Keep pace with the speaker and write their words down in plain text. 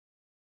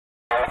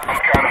I'm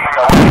trying to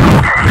figure out what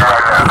location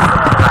right now.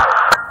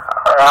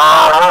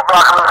 What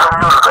block are we from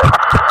you today?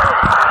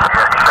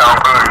 Yeah, you sound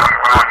good.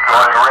 You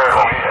on your red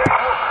over here.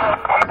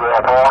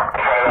 Yeah, boy.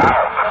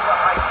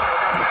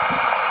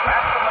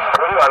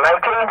 What are you on, 19?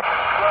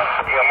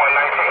 Yeah, I'm on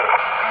 19.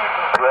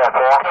 Yeah,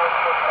 boy.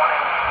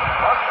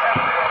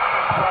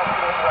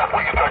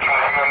 Well, you thought you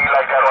was hearing me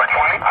like that on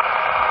 20?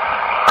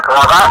 Come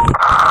on, back.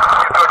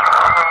 You thought you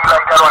was hearing me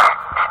like that on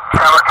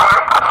channel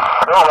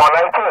 20? No, I'm on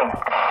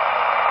 19.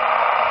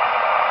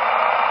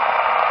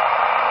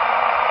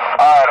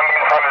 Alright, I'm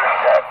in front of this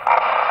guy.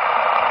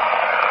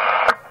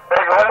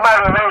 Hey, what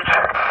about the H?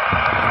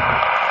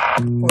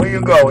 Where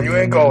you going? You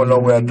ain't going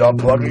nowhere, dumb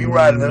plugger. You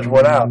riding this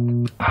one out.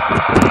 That's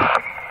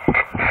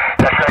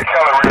right,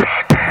 tell her, Rich.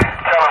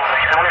 Tell her,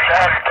 Rich. Rich, I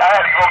had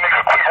to go make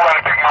a quick run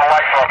to pick my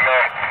wife up,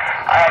 man.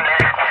 I had to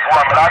make a quick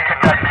run, but I'll get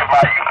back there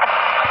by you.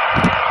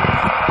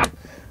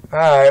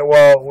 Alright,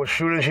 well, as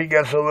soon as he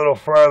gets a little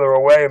further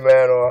away,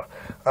 man, or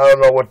I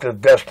don't know what the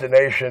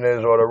destination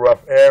is or the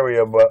rough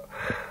area, but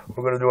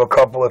we're going to do a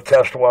couple of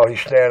tests while he's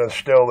standing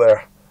still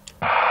there.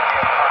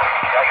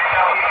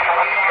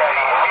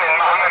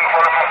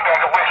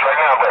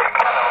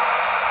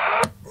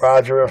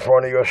 Roger, in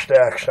front of your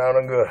stack,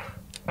 sounding good.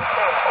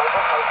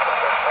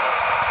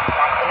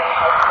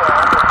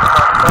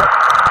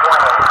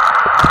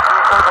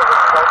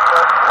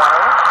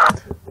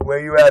 Where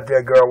you at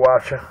there, girl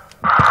watcher?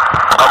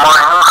 I'm on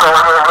you, so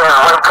we're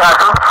White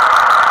Castle.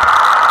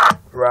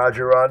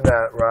 Roger on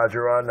that,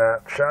 roger on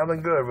that.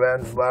 Sounding good,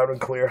 man, loud and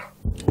clear.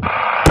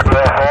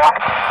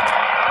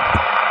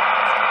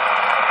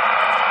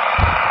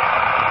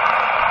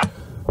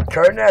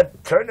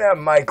 Turn that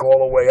mic all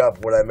the way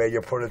up when I made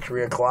you put it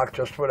 3 o'clock,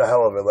 just for the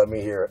hell of it. Let me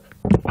hear it.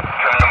 Turn the mic in. The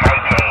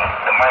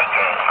mic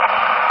in.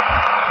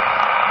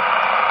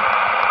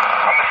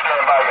 I'm gonna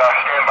stand by, y'all.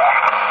 Stand by.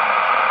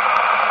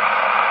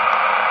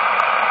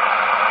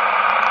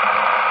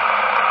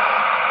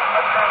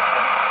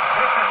 Attention.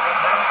 This is the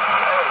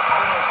MTA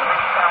Queens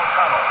Midtown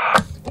Tunnel.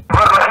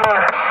 Brooklyn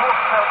here. You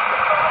approach the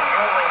tunnel,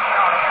 you will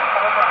encounter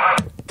an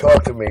overnight.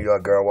 Talk to me,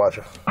 girl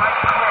watcher.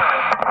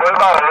 What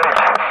about it, Rich?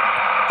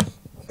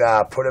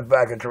 Nah, put it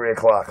back at 3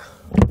 o'clock.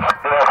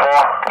 Yeah,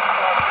 Paul.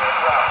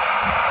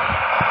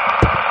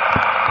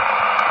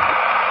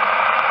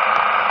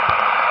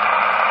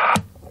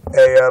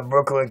 Hey,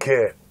 Brooklyn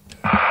Kid.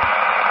 Hey,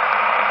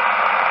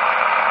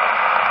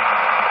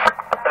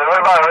 what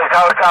about it, Rich?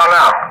 How's town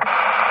now?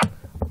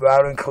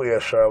 Loud and clear,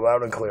 sir,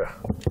 loud and clear. Yeah,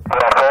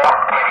 Paul.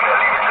 Yeah,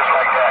 leave it just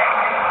like that.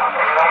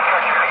 Hey, don't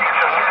touch it. Leave it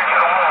to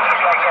the wall,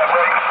 just like that,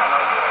 Rick.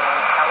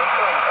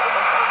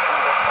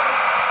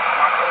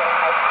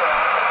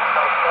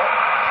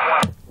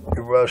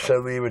 Your brother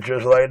said leave it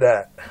just like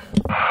that.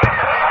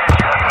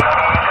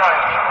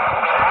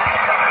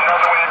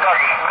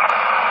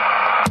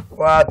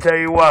 Well, I'll tell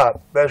you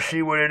what. Let's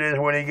see what it is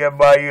when he get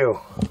by you.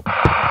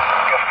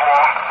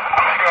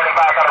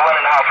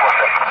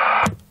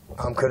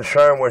 I'm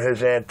concerned with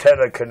his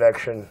antenna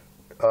connection.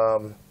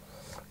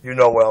 You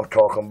know what I'm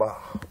talking about.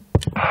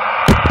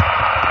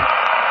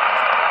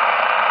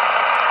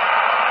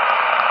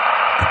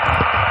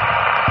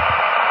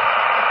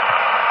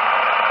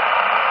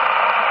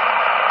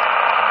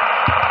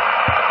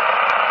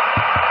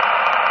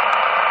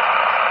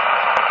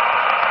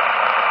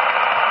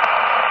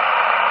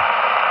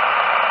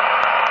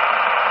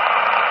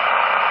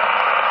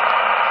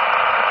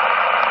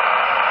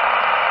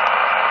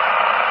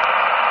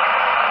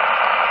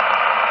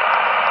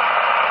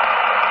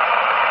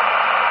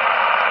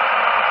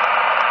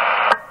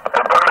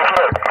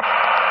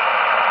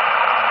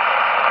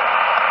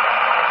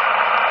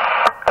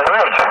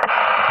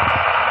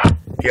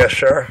 Yes,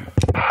 sir.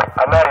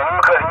 I met you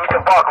because you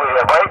can park with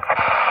you,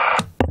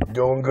 right?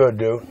 Doing good,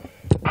 dude.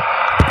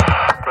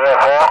 Yeah,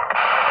 Paul.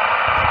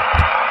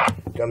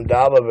 Them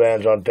dollar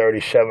vans on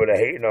 37 are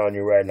hating on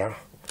you right now.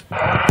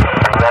 Yeah,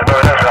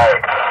 that's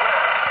right.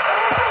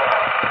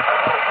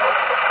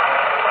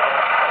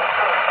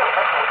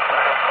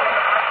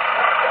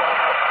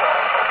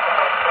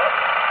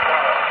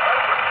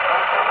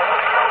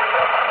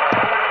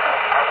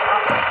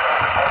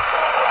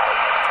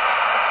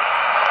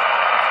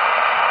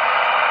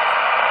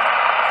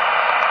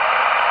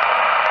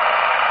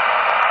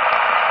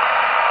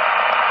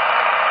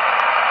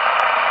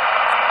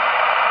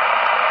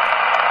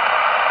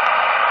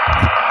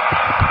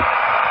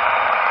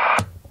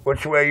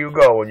 Which way you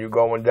going? You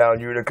going down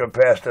Utica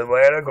past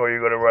Atlantic, or you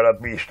going to run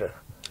up Eastern?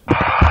 I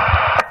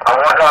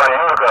went down to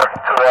Utica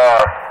to,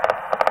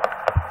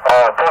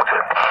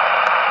 Fulton.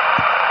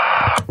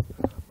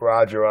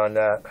 Roger on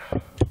that.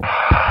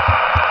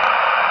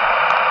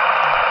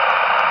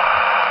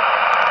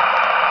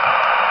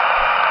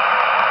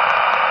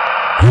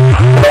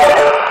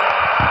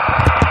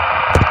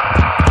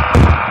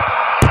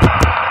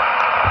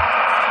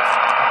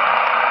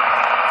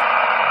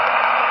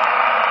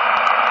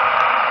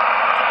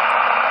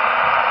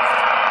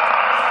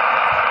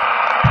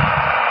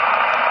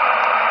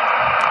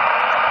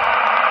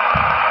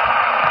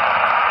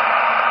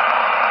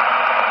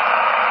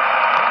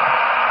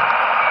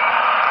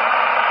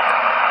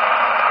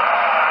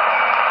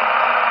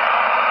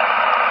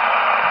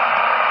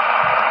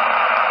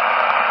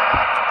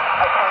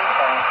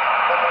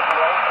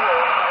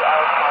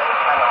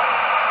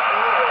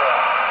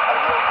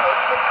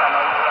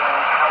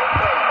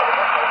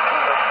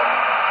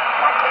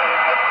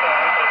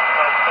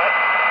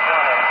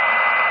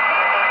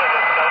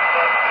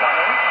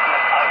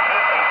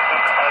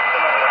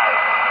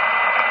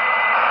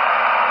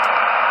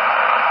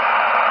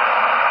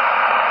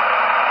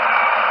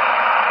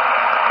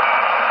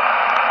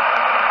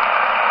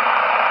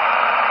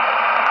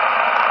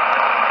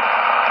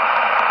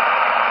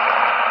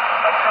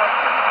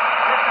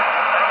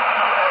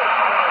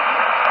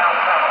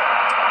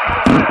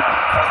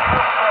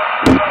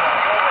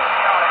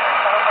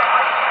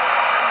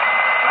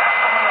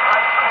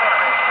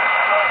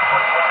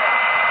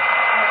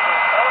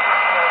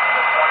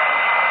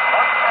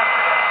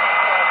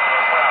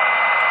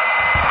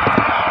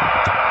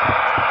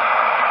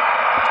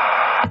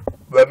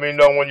 me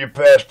know when you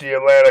pass the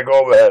Atlantic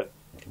overhead.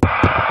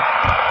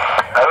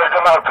 I lived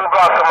about 2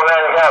 blocks from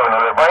Atlantic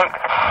Avenue. The break?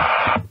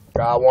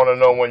 I want to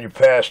know when you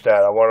passed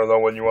that. I want to know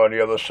when you're on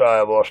the other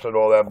side, lost in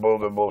all that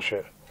building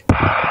bullshit.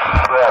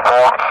 Yeah,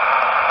 Paul.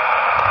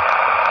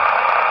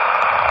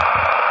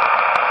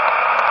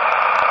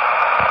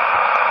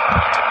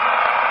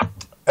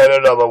 And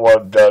another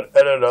one done.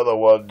 And another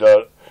one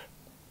done.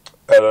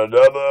 And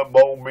another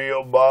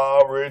Mobile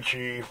Bar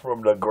Richie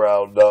from the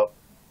ground up.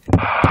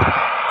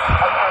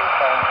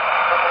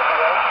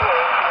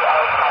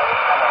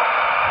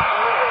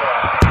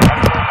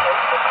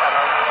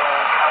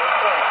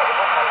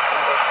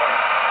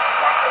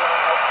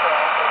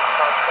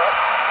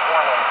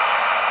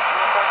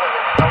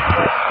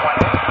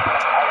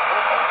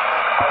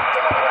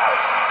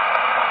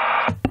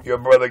 Your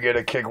brother get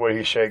a kick when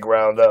he say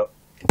ground up.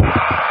 Yeah,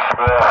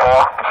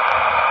 Paul.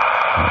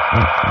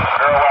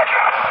 Girl, watch it.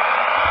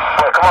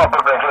 Boy, come on,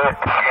 big man. Yeah,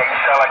 you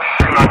sound like you're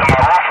sitting under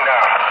my roof now.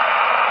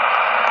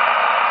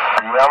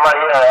 Yeah, I'm right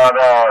here on,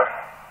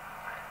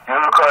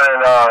 Unicorn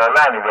and,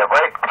 Landing there,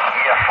 break?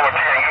 Yeah, 14.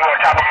 You on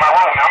top of my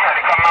roof. Now I'm going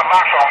to cut my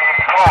box off and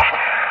get close.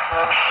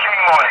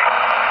 Shame on it.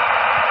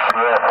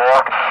 Yeah,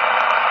 Paul.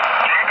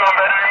 You doing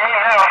better than me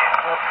now.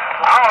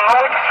 I don't know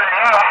what to say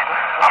now.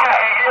 I'm going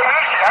to get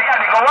Richie. I got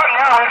to go up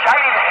now, Richie. I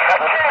need a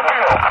champion.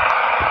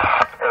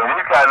 Hey,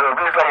 you got a little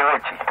bit like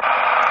Richie.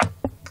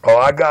 Oh,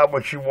 I got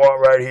what you want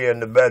right here in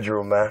the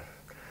bedroom, man.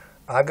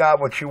 I got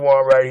what you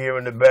want right here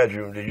in the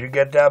bedroom. Did you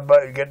get that?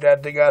 You get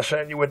that thing I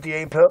sent you with the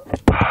 8-pill? No,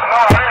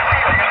 I didn't see it.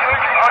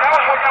 Oh, that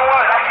was what that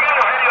was. I seen the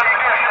video you did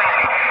send me.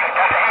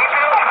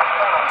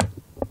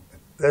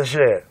 That's the 8-pill? That's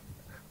it.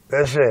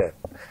 That's it.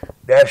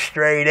 That's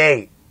straight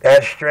 8.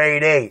 That's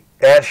straight 8.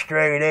 That's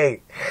straight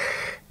 8.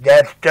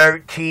 That's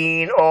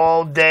 13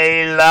 all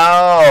day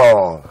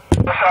long.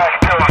 What size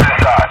pills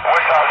inside?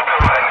 What size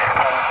pills in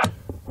there?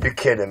 You're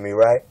kidding me,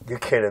 right? You're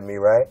kidding me,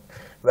 right?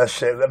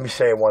 Let me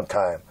say it one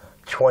time.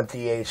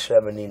 2879s.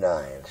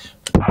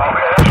 Okay, that's what I mean.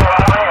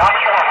 How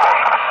much you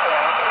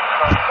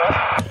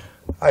want?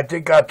 I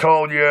think I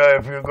told you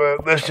if you go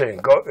listen,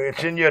 go.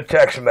 It's in your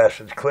text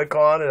message. Click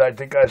on it. I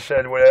think I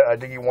said I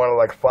think you wanted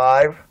like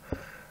 5,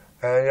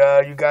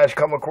 and you guys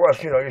come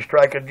across. You know, you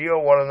strike a deal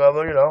with one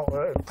another. You know,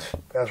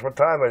 that's what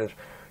time it is.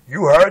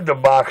 You heard the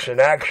box in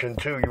action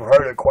too. You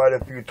heard it quite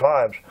a few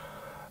times.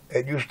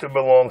 It used to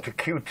belong to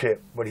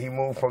Q-Tip, but he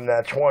moved from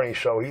that 20,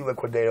 so he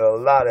liquidated a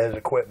lot of his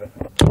equipment.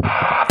 Oh, wow,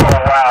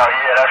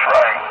 yeah, that's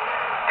right.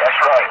 That's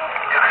right.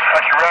 Yeah, because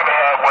Country Rabbit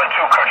had one,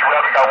 too. Country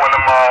Rabbit got one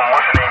of them,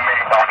 what's the name,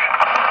 mini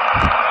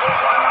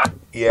boxes.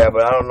 Yeah,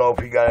 but I don't know if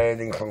he got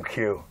anything from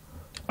Q.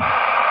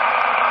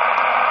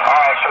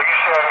 Alright, so you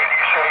said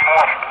he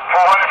wants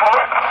 400 for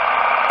it?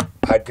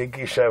 I think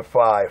he said 5.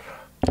 Well,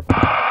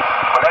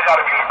 that got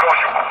to be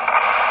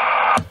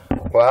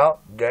negotiable. Well,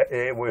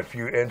 if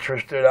you're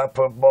interested, I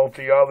put both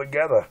of y'all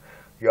together.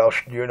 Y'all,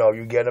 you know,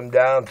 you get him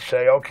down to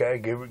say, okay,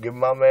 give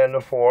my man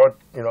the 4,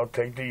 you know,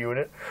 take the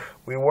unit.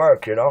 We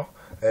work, you know.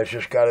 It's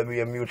just got to be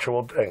a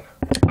mutual thing.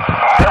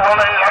 Alright, well,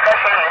 like I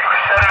said, you can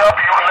set it up,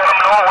 you can let him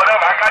know,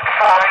 whatever. I got the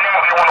 4 right now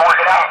if you want to work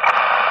it out.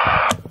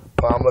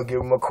 Well, I'm going to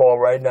give him a call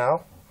right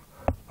now.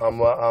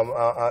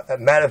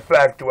 Matter of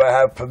fact, do I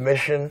have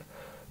permission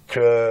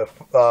to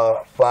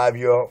 5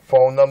 your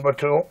phone number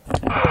too?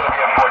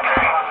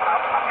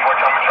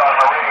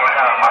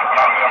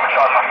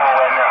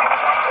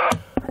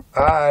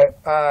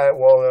 Alright,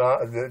 well,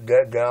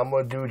 then I'm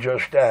going to do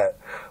just that.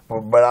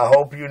 But I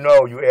hope you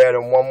know you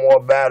added one more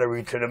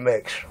battery to the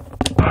mix.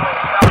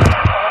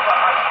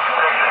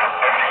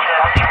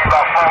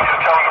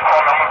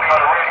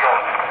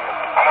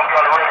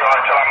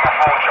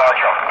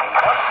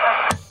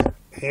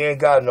 He ain't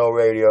got no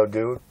radio,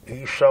 dude.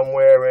 He's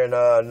somewhere in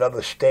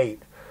another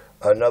state.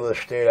 I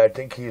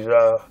think he's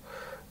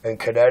in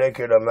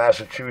Connecticut or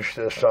Massachusetts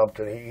or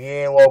something. He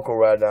ain't local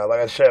right now. Like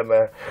I said,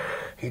 man,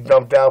 he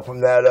dumped out from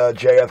that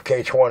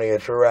JFK 20.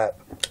 It's a wrap. All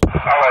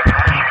right, listen,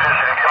 give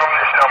him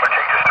this number.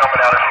 Take this number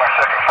down. It's my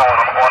second phone.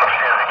 I'm going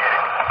upstairs to get it.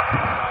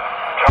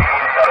 Tell me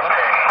when you got a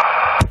pen.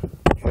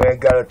 You ain't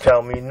got to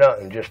tell me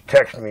nothing. Just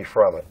text me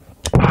from it.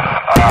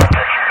 I'll text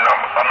you your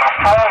number. But my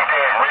phone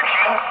dead,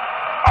 Richie.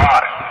 All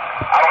right.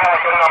 I don't have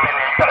your number in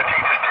there. You got to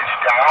take this digit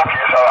down.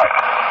 Okay, it's all right.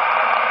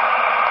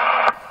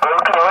 Well, we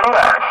can do it.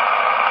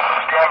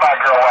 Stand by,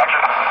 girl. Watch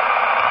it.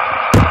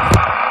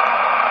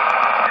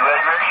 You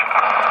ready, Rich?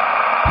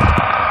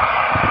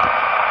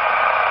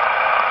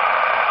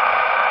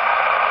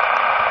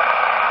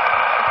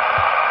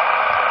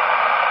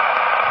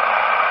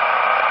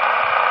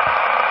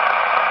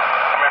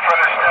 I'm in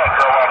front of the step,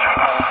 girl. Watch it.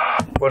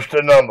 What's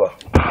the number?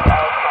 347-680-0726.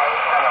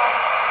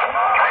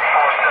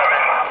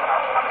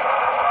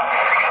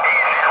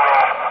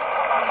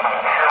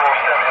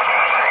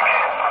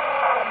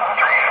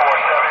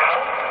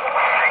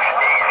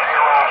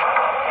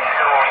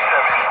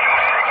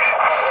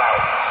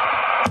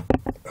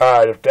 All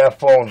right, if that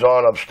phone's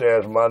on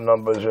upstairs, my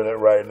number's in it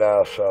right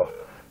now, so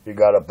you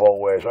got it both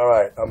ways. All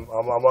right, I'm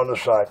on the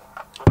side.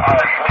 All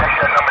right, you text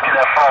that number to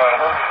that phone,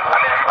 and then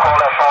if you call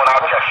that phone,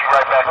 I'll text you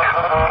right back to it.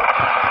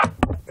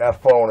 That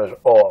phone is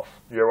off.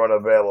 You're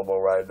unavailable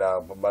right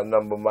now, but my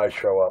number might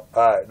show up.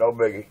 All right, no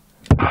biggie.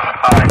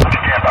 Alright,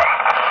 stand by.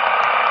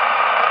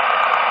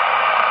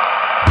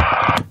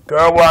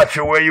 Girl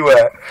Watcher, where you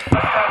at?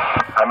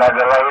 I'm at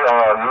the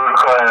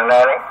Unicorn and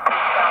Landing.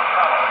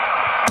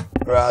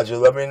 Roger,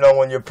 let me know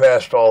when you're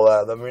past all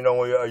that. Let me know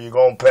when are you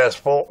going past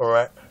Fulton,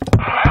 right?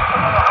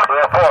 Yeah, Rich.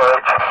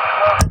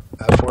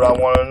 That's what I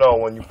want to know.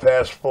 When you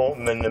pass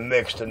Fulton in the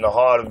mixed, in the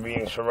heart of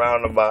being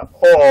surrounded by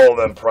all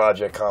them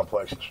project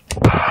complexes.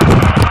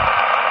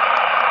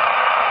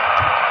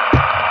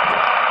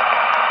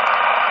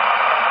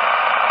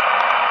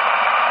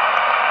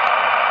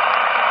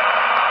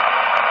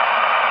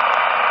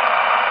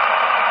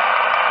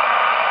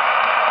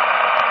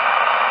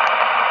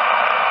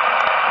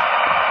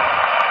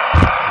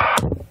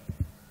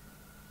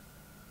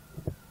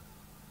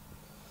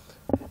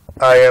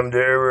 I am the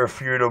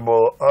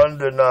irrefutable,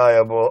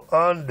 undeniable,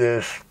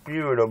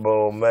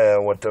 undisputable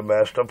man with the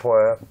master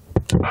plan.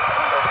 Rich, I'm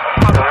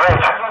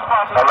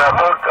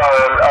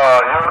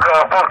at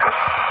Unicorn Focus.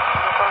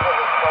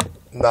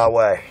 No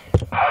way.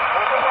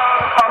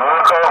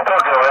 Unicorn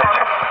Focus,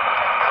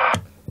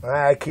 Rich. All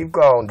right, keep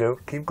going,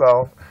 dude. Keep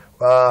going.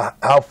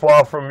 How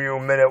far from you,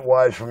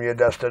 minute-wise, from your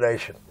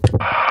destination?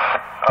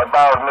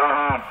 About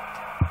maybe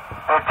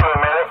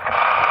 15 minutes.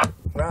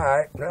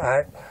 All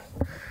right.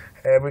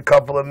 Every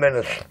couple of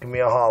minutes, give me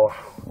a holler.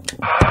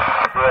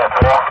 Yeah,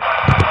 boy.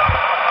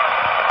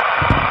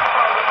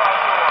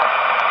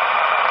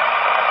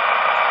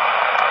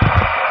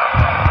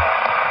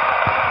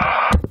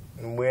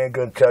 And we ain't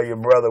gonna tell your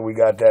brother we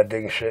got that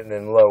thing sitting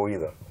in low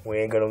either. We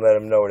ain't gonna let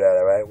him know that,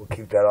 all right? We'll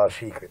keep that our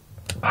secret.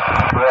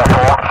 Yeah,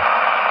 boy.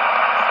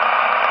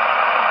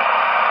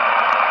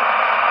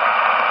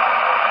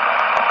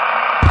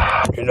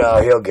 You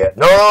know, he'll get,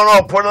 no,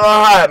 put it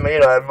on high. You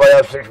know, everybody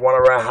else thinks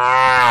want to run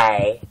high.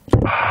 Hey,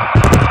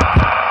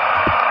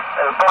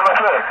 put my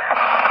kid.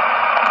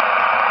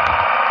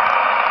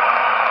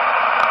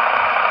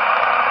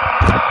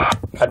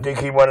 I think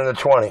he went in the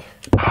 20. Yeah,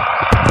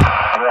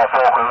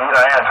 folks, you're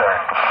not answering.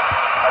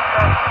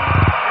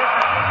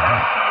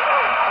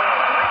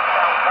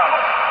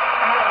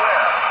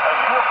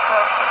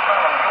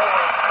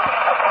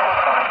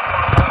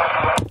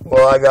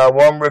 Well, I got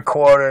one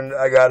recording.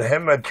 I got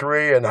him at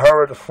 3 and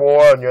her at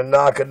 4, and you're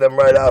knocking them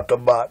right out the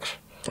box.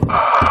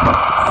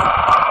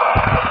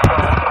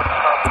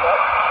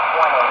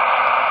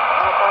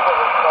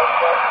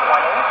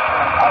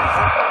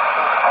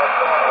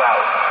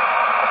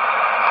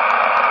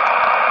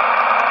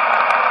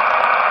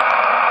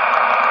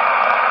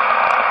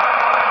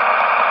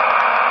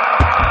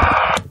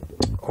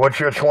 What's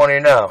your 20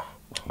 now?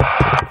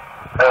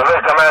 Hey,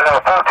 Rich, I'm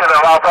at 14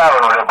 and Ralph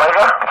Avenue, the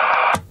Baker.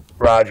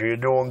 Roger, you're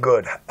doing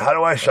good. How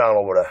do I sound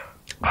over there?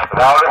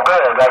 Loud and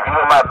clear, like you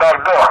in my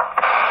back door.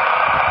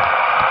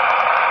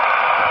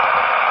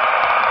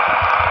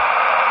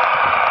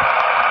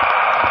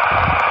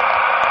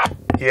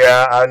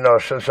 Yeah, I know.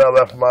 Since I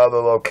left my other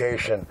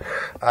location,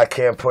 I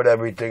can't put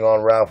everything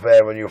on Ralph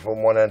Avenue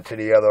from one end to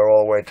the other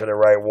all the way to the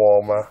right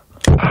wall, man.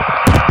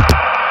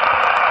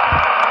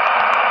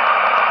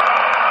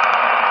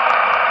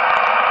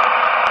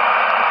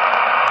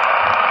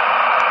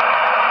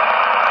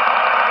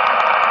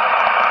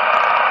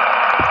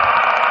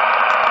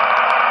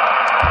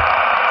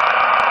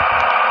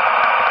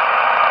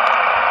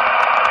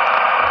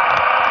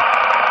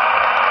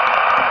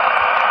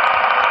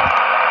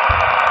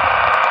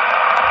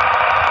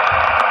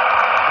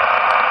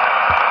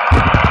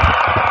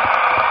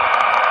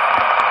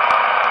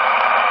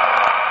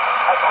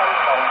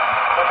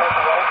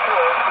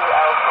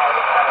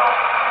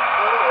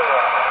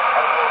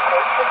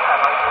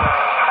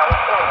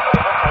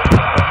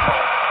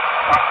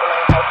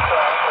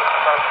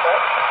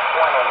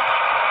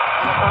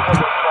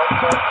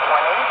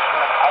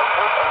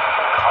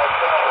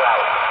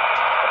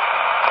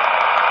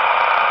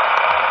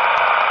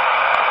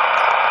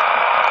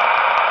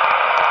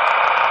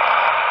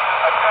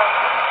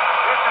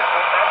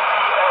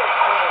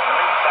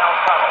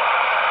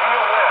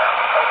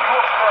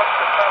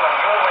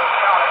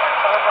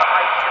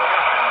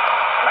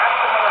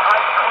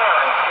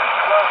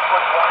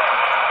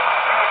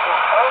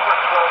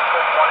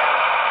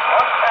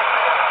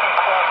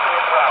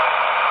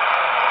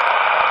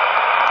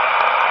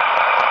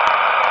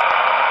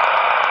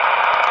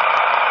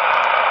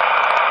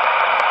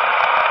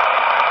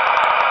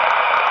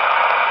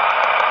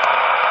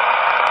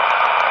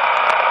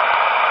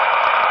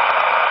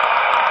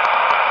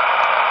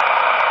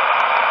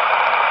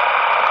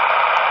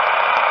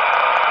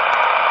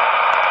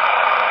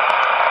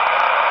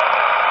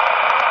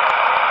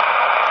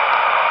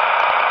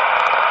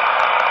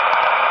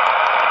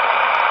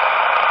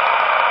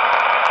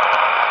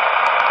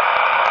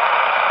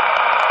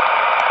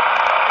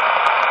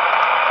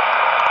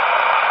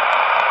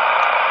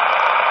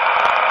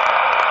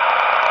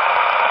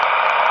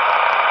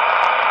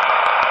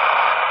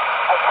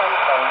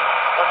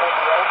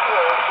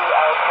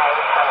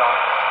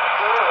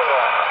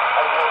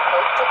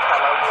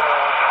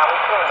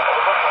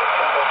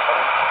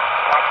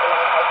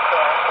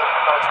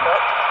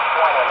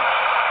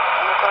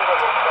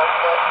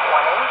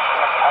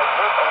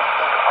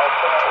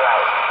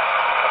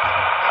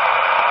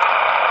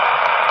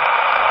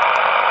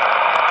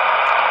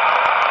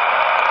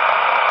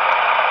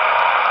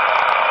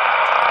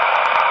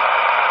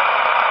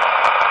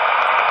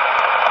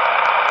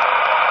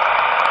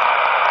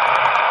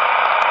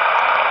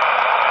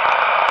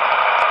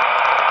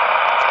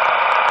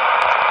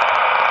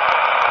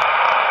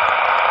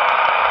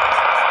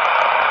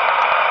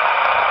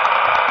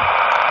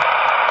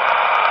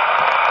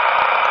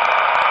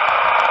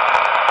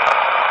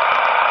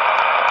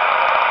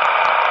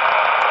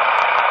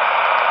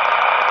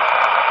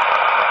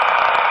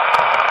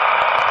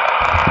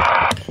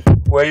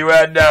 Where you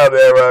at now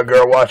there,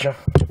 girl watcher?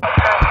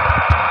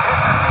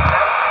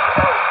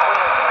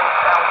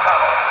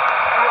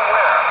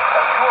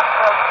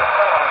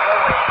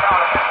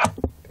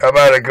 I'm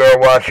at a girl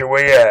watcher.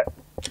 Where you at?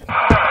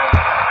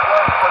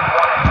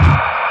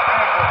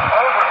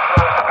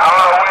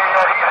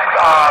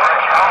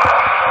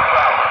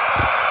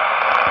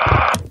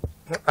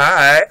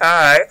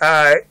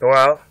 Alright.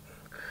 Well,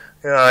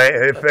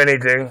 if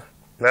anything,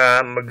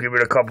 I'm going to give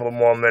it a couple of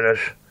more minutes.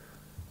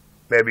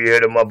 Maybe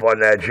hit him up on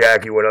that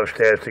Jackie went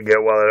upstairs to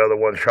get while that other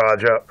one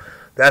charge up.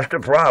 That's the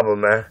problem,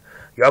 man.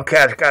 Y'all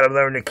cats got to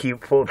learn to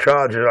keep full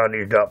charges on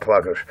these duck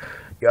pluggers.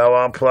 Y'all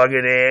want to plug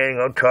it in,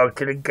 go talk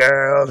to the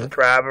girls,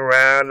 drive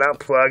around, not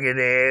plug it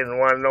in.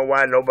 Want to know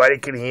why nobody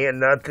can hear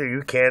nothing?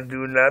 You can't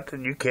do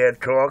nothing. You can't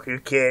talk.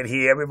 You can't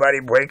hear. Everybody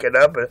break it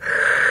up.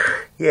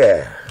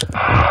 Yeah.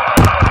 I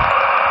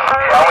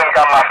went and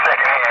got my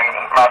second hand,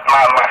 my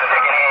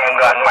second hand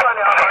gun, my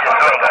second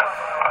slinger.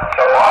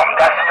 So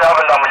that's the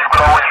other number you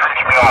can always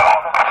reach me on.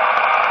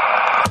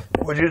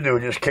 What'd you do?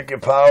 Just kick your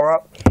power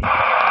up? Say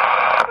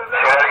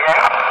that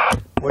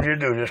again? What'd you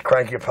do? Just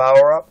crank your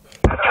power up?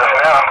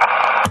 Just now.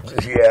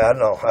 Yeah, I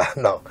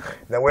know.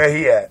 Now where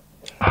he at?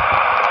 I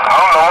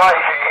don't know why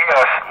he can't hear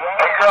us.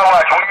 Hey, girl,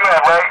 watch, where you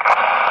at, Ray?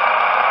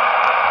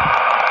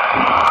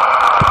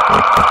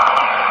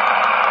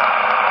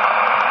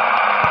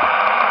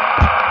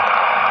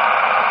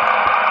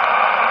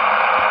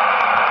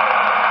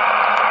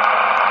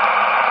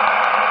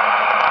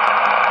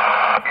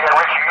 Yeah,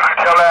 Richie, you can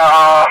tell that,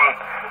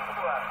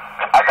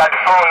 I got the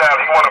phone now if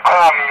you want to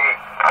call me.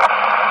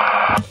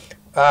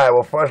 Alright,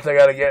 well first I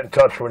gotta get in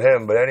touch with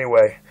him, but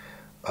anyway,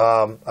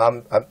 I'm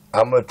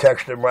gonna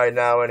text him right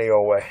now any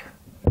old way. Hey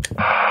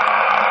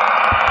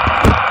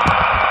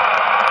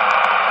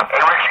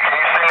Richie, can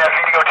you send that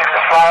video to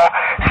this phone?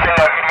 Send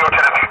that video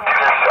to this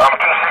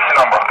 260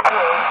 number.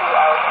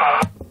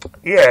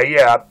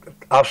 Yeah,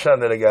 I'll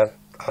send it again.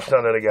 Yeah,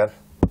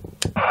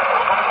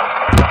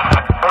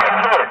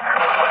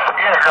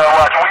 girl,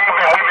 watch, we've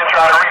been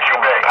trying to reach you,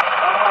 babe.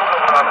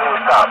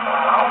 Stop.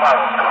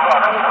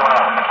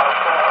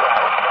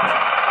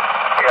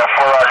 Yeah,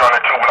 4 hours on the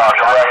 2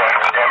 blocks, all right,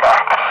 stand by.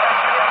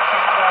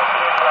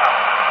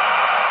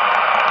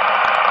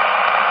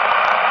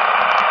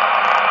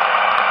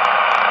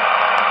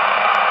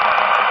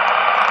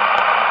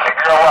 Hey,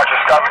 girl, watch,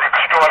 stop at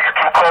the store and get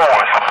 2 cold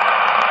ones.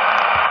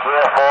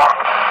 Yeah, 4.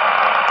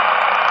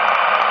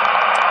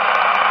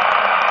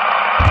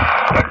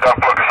 That duck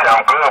plugger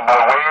sound good,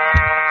 boy, way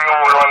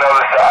over on the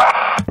other side.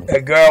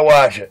 Hey, girl,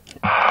 watch it.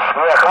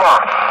 Yeah, come on.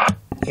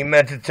 He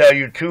meant to tell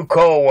you 2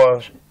 cold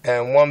ones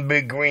and 1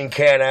 big green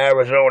can of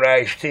Arizona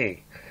iced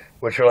tea,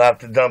 which he'll have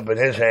to dump in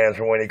his hands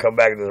for when he come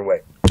back this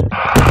way. Yeah, boy,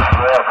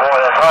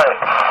 that's right.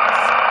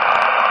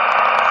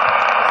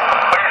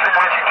 What do you say,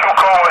 Richie? 2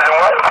 cold ones and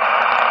what?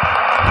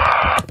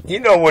 You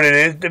know what it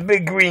is, the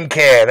big green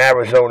can,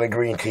 Arizona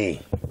green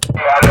tea.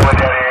 Yeah, I know what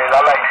that is.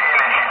 I like the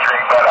energy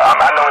drink, but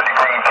I know what the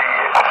green tea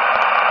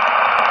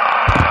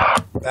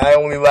is. I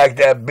only like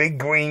that big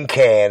green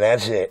can,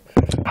 that's it.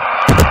 Wait for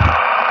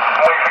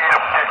you to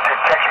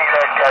text me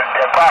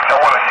that box. I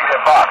want to see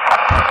that box.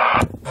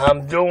 I'm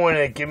doing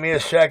it. Give me a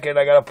second.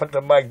 I gotta put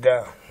the mic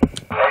down. Hey,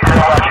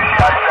 girl, watch, you see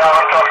how you sound?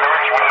 I'm talking to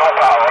Richie with no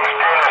power. I'm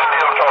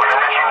still talking to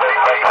Richie,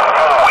 baby.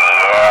 Oh,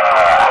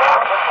 yeah.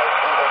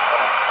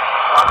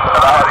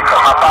 I had to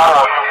cut my power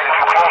off. You're getting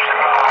too close to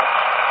me.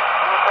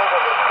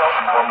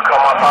 Want me to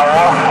cut my power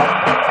off?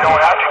 You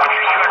don't have to, but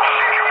you should see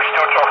if you can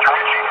still talk to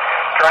Richie.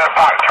 Turn the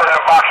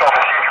box off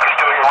and see if you can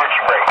still hear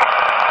Richie, baby.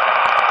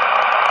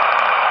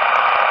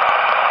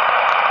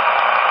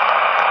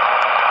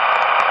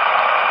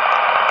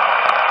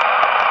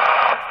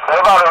 What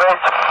about it,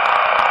 Rich?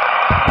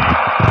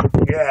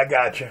 Yeah, I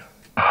got you.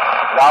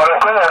 Loud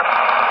and clear.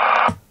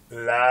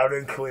 Loud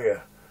and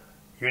clear.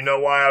 You know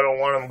why I don't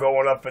want him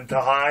going up into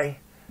high?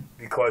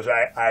 Because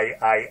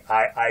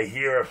I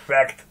hear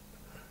effect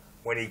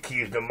when he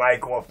keys the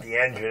mic off the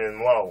engine and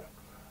low.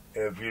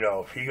 If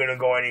he's gonna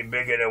go any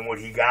bigger than what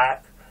he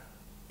got,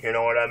 you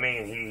know what I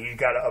mean? He's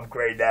got to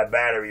upgrade that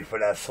battery for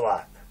that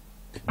slot.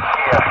 Yeah, so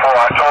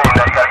I told him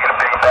that you got to get a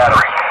bigger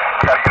battery.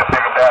 That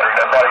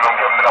battery don't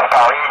give him enough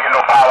power. He ain't getting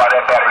no power out of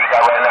that battery he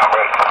got right now,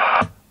 Ray.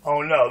 Oh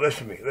no,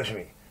 listen to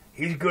me.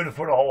 He's good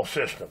for the whole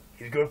system.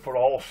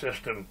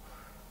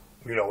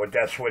 With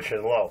that switch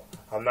in low.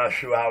 I'm not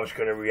sure how it's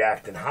going to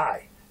react in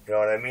high. You know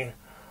what I mean?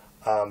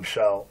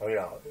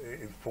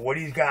 For what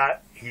he's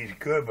got, he's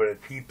good. But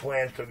if he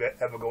plans to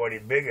ever go any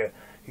bigger,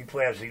 he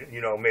plans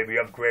to, maybe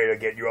upgrade or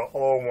get your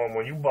old one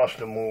when you bust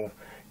a move.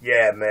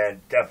 Yeah,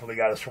 man, definitely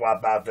got to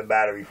swap out the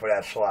battery for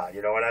that slot.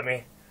 You know what I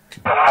mean?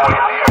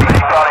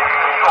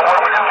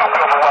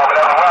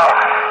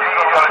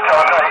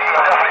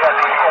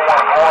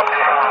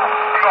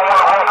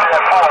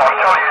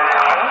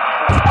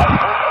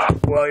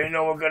 Well, you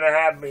know what's going to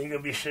happen. He's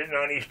going to be sitting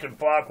on Eastern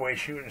Parkway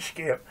shooting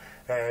skip.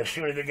 And as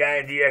soon as the guy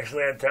in DX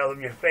Land tells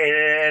him you're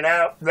fading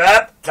out,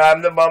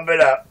 time to bump it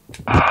up.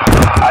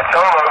 I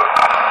told him.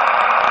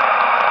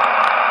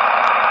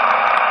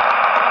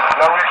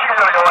 No, Rich, you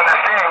really don't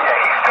understand yet.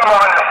 He still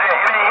don't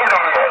understand.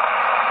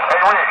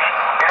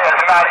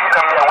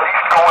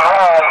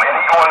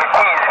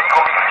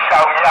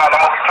 out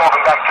and I'm going to be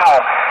talking back to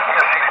him.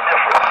 You'll see the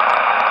difference.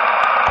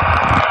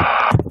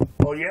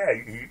 Oh yeah,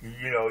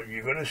 you know,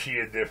 you're gonna see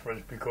a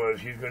difference because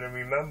he's gonna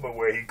remember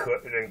where he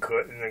couldn't and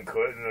couldn't and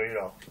couldn't, you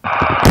know.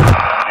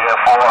 Yeah,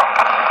 for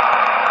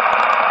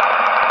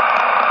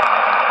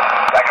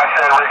like I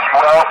said, Richie,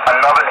 well,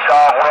 another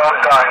job well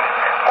done.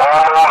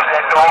 All those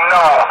that don't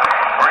know,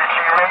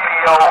 Richie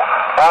Radio.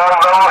 All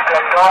those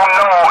that don't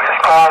know, it's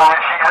called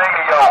Richie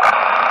Radio.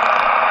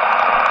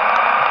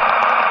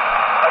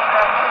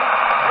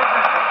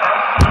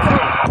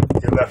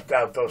 You left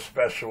out those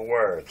special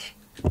words.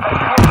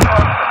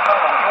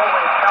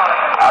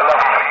 I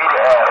left them for you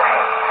to add them.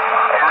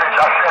 Hey, Rich,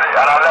 I said it,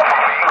 and I left them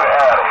for you to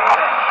add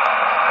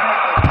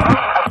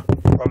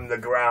them. From the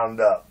ground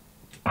up.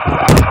 No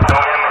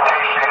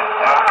imitation,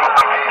 no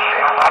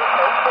duplication.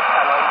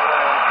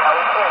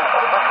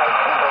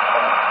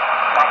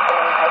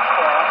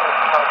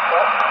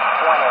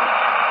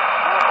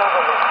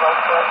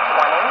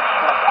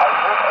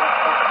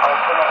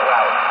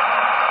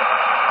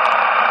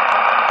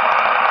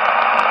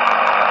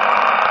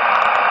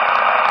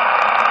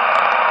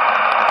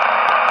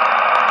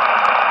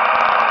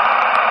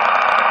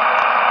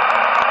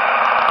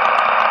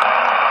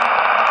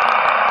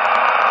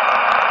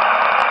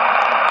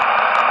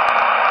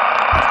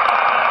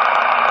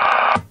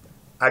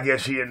 I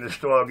guess he in the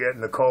store getting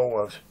the cold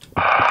ones.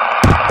 Yeah,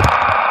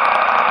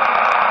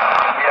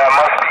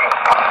 must be.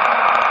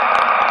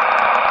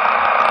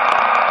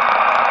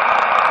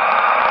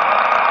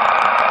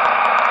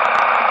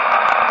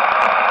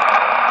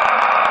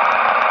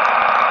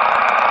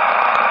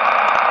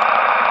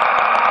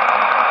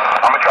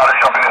 I'm gonna try to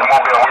jump in this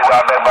mobile and we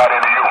ride back by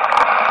there to you.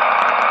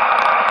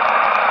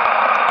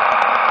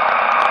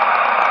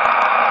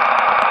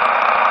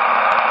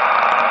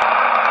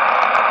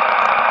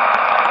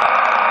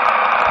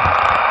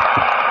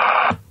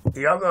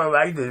 Y'all gonna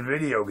like this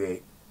video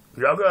game.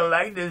 Y'all gonna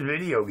like this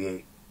video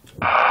game.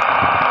 I'm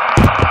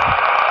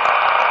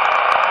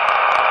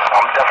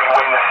definitely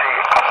waiting to see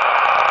it.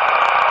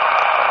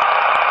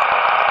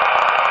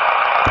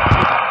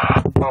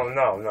 Oh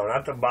no,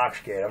 not the box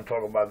game. I'm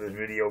talking about this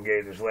video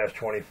game, this last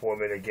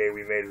 24-minute game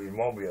we made of these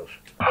mobiles.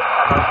 Yeah,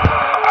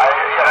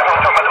 that's what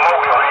I'm talking about, the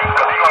mobile,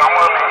 because I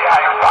want to see how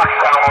you box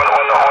down on the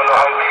video.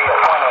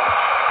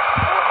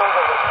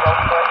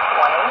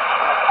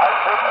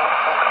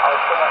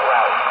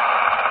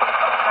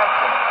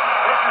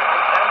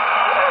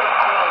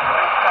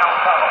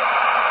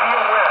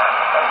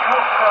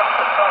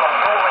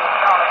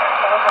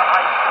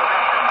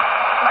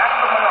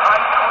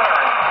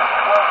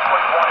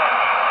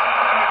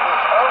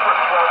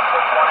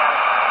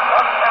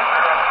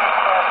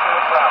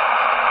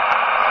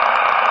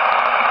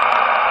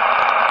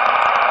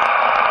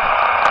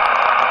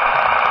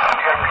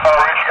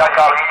 I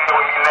got a meeting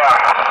with you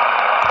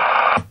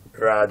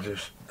now.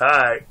 Rogers.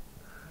 Alright.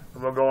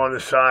 I'm gonna go on the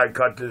side,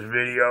 cut this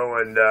video,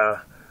 and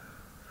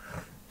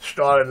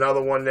start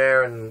another one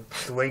there and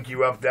link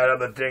you up that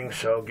other thing.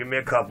 So give me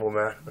a couple,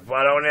 man. If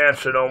I don't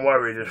answer, don't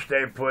worry. Just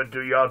stay put,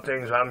 do your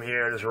things. I'm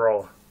here and it's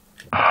rolling.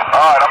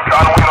 Alright, I'm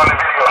trying to wait on the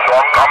video, so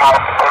I'm gonna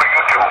go to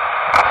YouTube.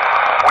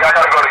 I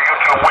gotta go to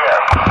YouTube where?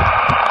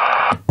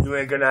 You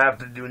ain't gonna have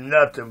to do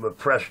nothing but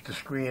press the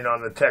screen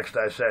on the text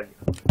I sent you.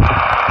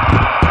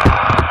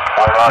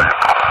 Alright.